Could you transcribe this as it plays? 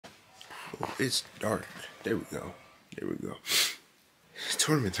Oh, it's dark. There we go. There we go. It's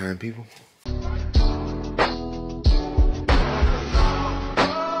tournament time, people.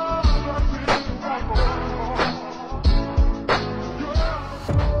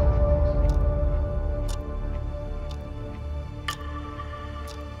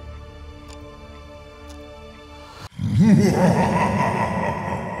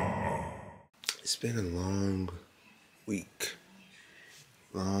 It's been a long week.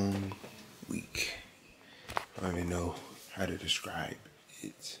 Long week. I don't even know how to describe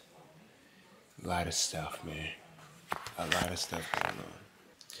it. A lot of stuff, man. A lot of stuff going on.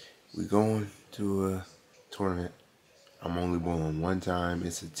 We going to a tournament. I'm only bowling one time.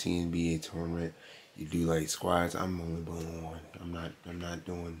 It's a TNBA tournament. You do like squads. I'm only bowling one. I'm not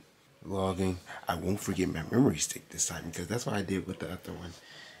doing logging. I won't forget my memory stick this time because that's what I did with the other one.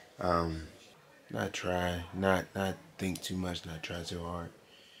 Not think too much, not try too hard.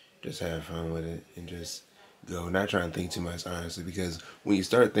 Just have fun with it and just go. Not trying to think too much, honestly, because when you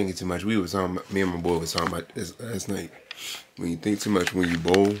start thinking too much, me and my boy was talking about this last night. When you think too much when you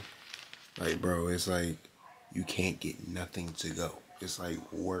bowl, like, bro, it's like you can't get nothing to go. It's like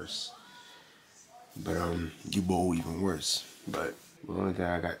worse. But you bowl even worse. But the only thing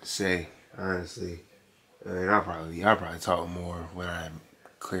I got to say, honestly, and I'll probably talk more when I'm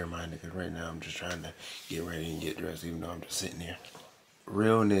clear-minded, because right now I'm just trying to get ready and get dressed, even though I'm just sitting here.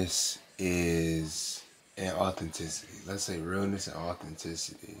 Realness is and authenticity. Let's say realness and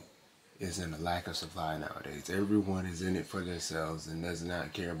authenticity is in a lack of supply nowadays. Everyone is in it for themselves and does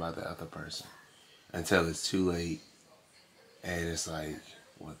not care about the other person until it's too late, and it's like,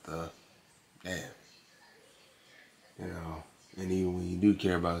 what the damn, you know. And even when you do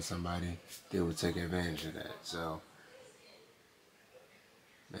care about somebody, they will take advantage of that. So,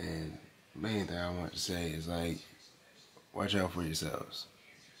 man, the main thing I want to say is, like, watch out for yourselves.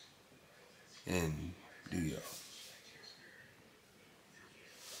 And do y'all.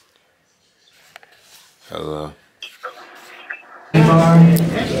 Hello.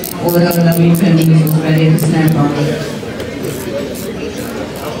 All the WWE pending is ready to stand by.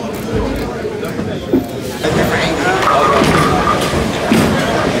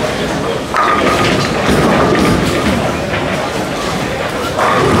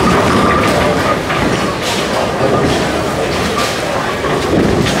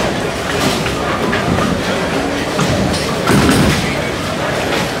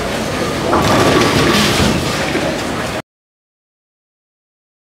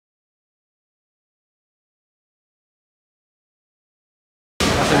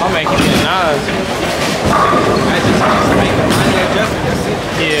 My man can get knives.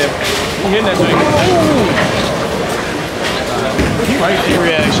 Yeah, you hear that drink? He right there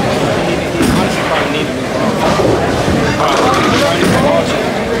reaction. He honestly probably needed me.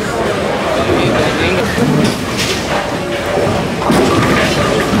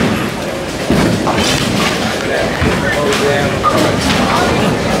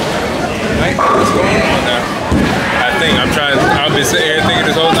 What's going on now? I've been sitting here thinking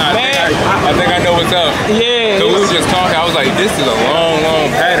this whole time. I think I know what's up. Yeah. So we were just talking. I was like, this is a long, long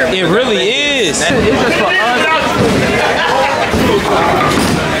pattern. It really is. It's just for us.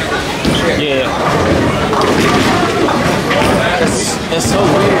 Yeah. It's so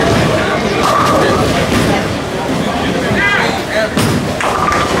weird.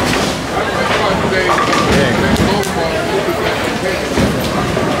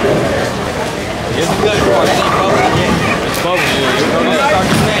 It's good for us. It's bubble.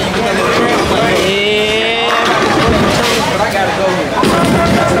 But I gotta go here.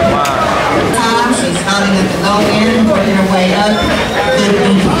 Time she's starting at the low end, working her way up.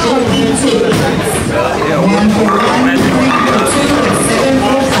 Good tickets. 1 for 1, 3 for 2, and 7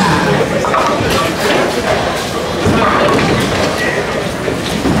 for 5.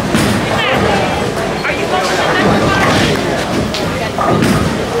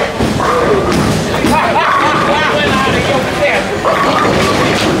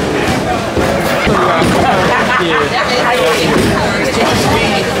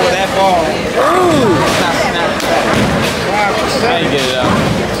 For that ball. Ooh! I didn't get it out.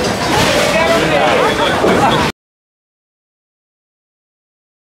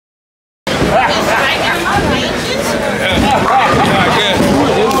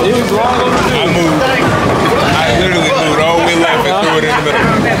 It was long overdue. I moved. I literally moved all the way left and threw it in the middle.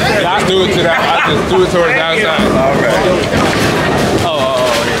 I just threw it towards the outside.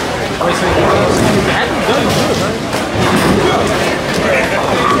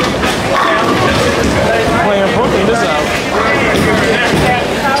 Playing Brooklyn this out.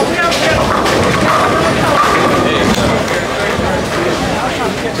 There you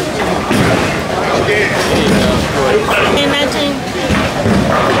go. And 19.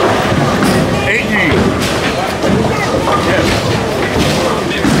 18.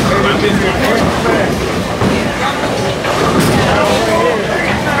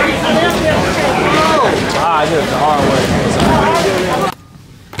 I did it the hard way.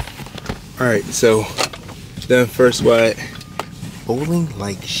 All right, so done first wide. Bowling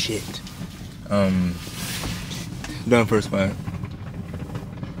like shit. Done first wide.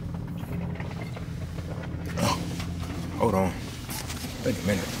 Oh, hold on. Wait a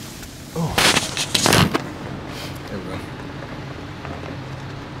minute. Oh, there we go.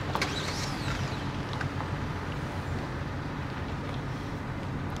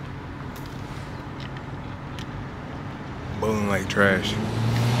 Bowling like trash.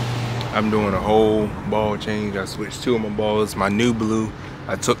 I'm doing a whole ball change. I switched 2 of my balls. My new blue,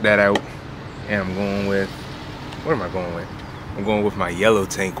 I took that out, and I'm going with, what am I going with? I'm going with my yellow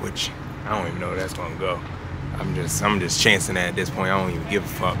tank, which I don't even know where that's gonna go. I'm just chancing that at this point. I don't even give a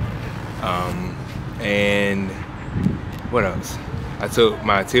fuck. And what else? I took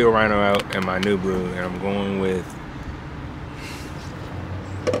my teal rhino out and my new blue, and I'm going with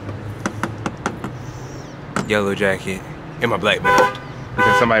yellow jacket and my black belt,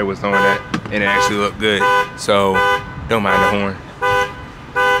 because somebody was throwing that and it actually looked good. So don't mind the horn.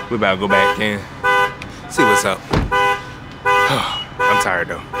 We about to go back in, see what's up. I'm tired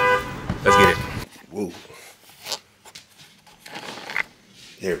though. Let's get it. Whoa.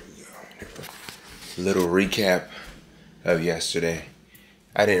 There we go. Little recap of yesterday.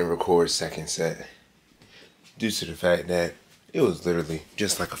 I didn't record second set due to the fact that it was literally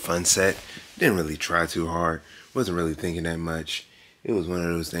just like a fun set. Didn't really try too hard. Wasn't really thinking that much. It was one of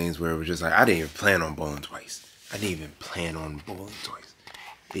those things where it was just like, I didn't even plan on bowling twice. I didn't even plan on bowling twice.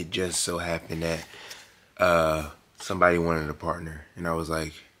 It just so happened that somebody wanted a partner, and I was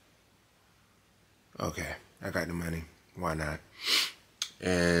like, okay, I got the money, why not?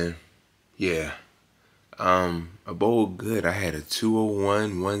 And yeah, I bowled good. I had a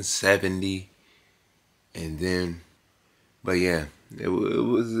 201, 170, and then, but yeah, it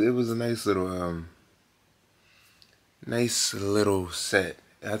was a nice little set.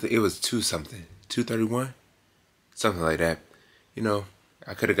 I think it was 231, something like that. You know,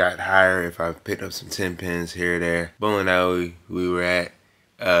 I could have got higher if I picked up some 10 pins here or there. Bowling alley we were at,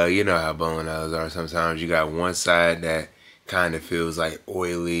 you know how bowling alleys are. Sometimes you got one side that kind of feels like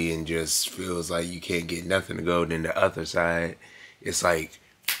oily and just feels like you can't get nothing to go. Then the other side, it's like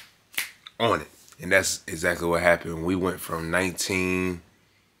on it. And that's exactly what happened. We went from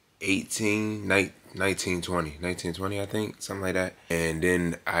 1920, I think, something like that. And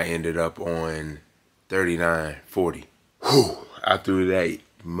then I ended up on 3940. Whew, I threw that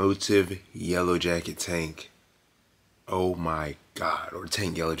Motive Yellow Jacket tank. Oh my God, or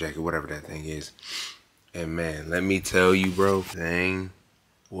tank yellow jacket, whatever that thing is. And man, let me tell you, bro, thing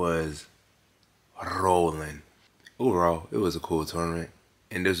was rolling. Overall, it was a cool tournament.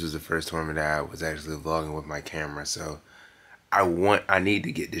 And this was the first tournament that I was actually vlogging with my camera. So I need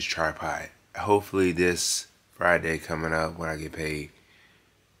to get this tripod. Hopefully this Friday coming up when I get paid,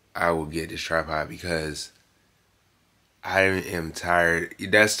 I will get this tripod because I am tired.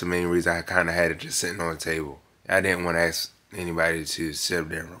 That's the main reason I kind of had it just sitting on the table. I didn't want to ask anybody to sit up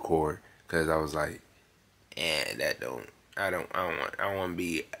there and record because I was like, I don't want to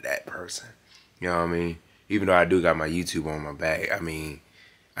be that person. You know what I mean? Even though I do got my YouTube on my back, I mean,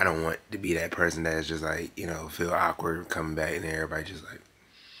 I don't want to be that person that's just like, you know, feel awkward coming back and everybody just like,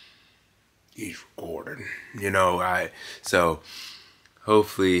 he's recording, you know. So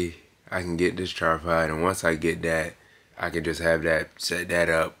hopefully I can get this tripod, and once I get that, I can just have that, set that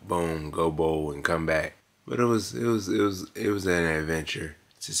up, boom, go bowl and come back. But it was an adventure,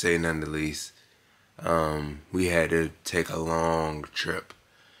 to say none the least. We had to take a long trip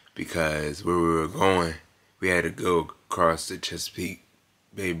because where we were going, we had to go across the Chesapeake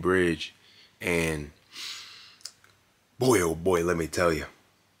Bay Bridge, and boy, oh boy, let me tell you,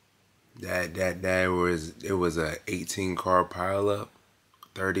 it was a 18 car pileup,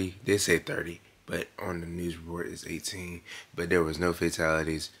 30. They say 30, but on the news report it's 18. But there was no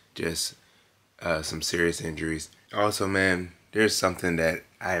fatalities, just some serious injuries. Also, man, there's something that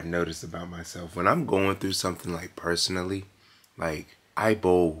I have noticed about myself. When I'm going through something like personally, like I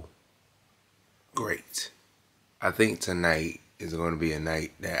bowl great. I think tonight is going to be a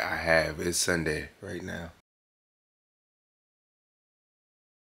night that I have. It's Sunday right now.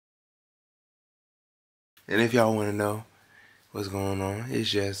 And if y'all want to know what's going on, it's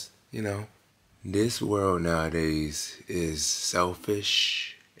just, you know, this world nowadays is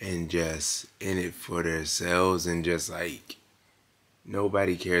selfish and just in it for themselves, and just like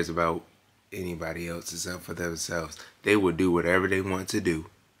nobody cares about anybody else except for themselves. They would do whatever they want to do.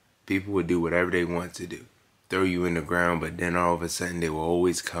 People would do whatever they want to do. Throw you in the ground, but then all of a sudden they will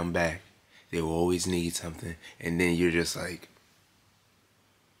always come back. They will always need something. And then you're just like,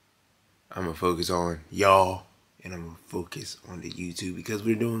 I'm going to focus on y'all. And I'm going to focus on the YouTube because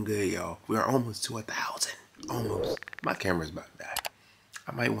we're doing good, y'all. We're almost to 1,000. Almost. My camera's about to die.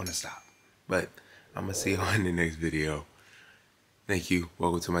 I might want to stop. But I'm going to see you on the next video. Thank you.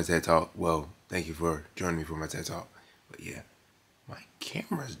 Welcome to my TED Talk. Well, thank you for joining me for my TED Talk. But yeah, my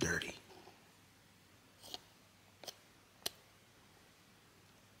camera's dirty.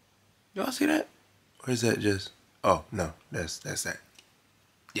 Y'all see that? Or is that just... Oh, no. That's that.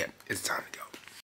 Yeah, it's time to go.